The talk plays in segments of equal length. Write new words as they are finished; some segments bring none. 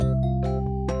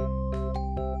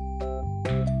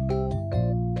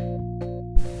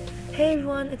Hey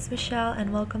everyone, it's Michelle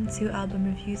and welcome to Album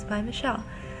Reviews by Michelle.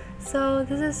 So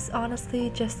this is honestly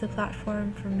just a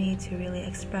platform for me to really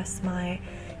express my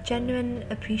genuine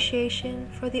appreciation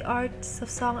for the arts of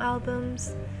song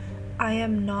albums. I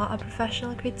am not a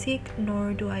professional critic,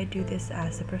 nor do I do this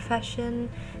as a profession.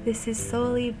 This is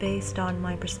solely based on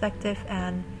my perspective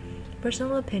and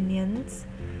personal opinions,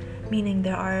 meaning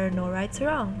there are no rights or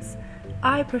wrongs.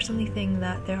 I personally think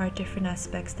that there are different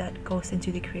aspects that goes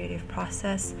into the creative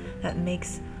process that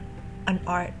makes an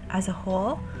art as a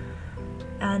whole,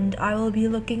 and I will be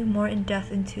looking more in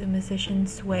depth into a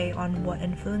musician's way on what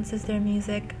influences their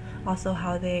music, also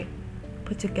how they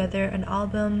put together an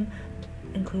album,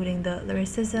 including the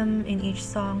lyricism in each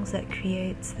song that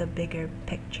creates the bigger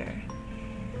picture.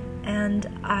 And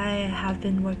I have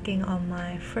been working on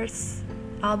my first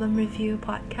album review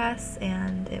podcast,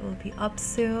 and it will be up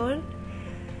soon.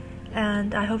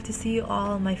 And I hope to see you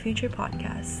all in my future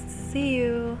podcasts. See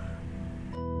you!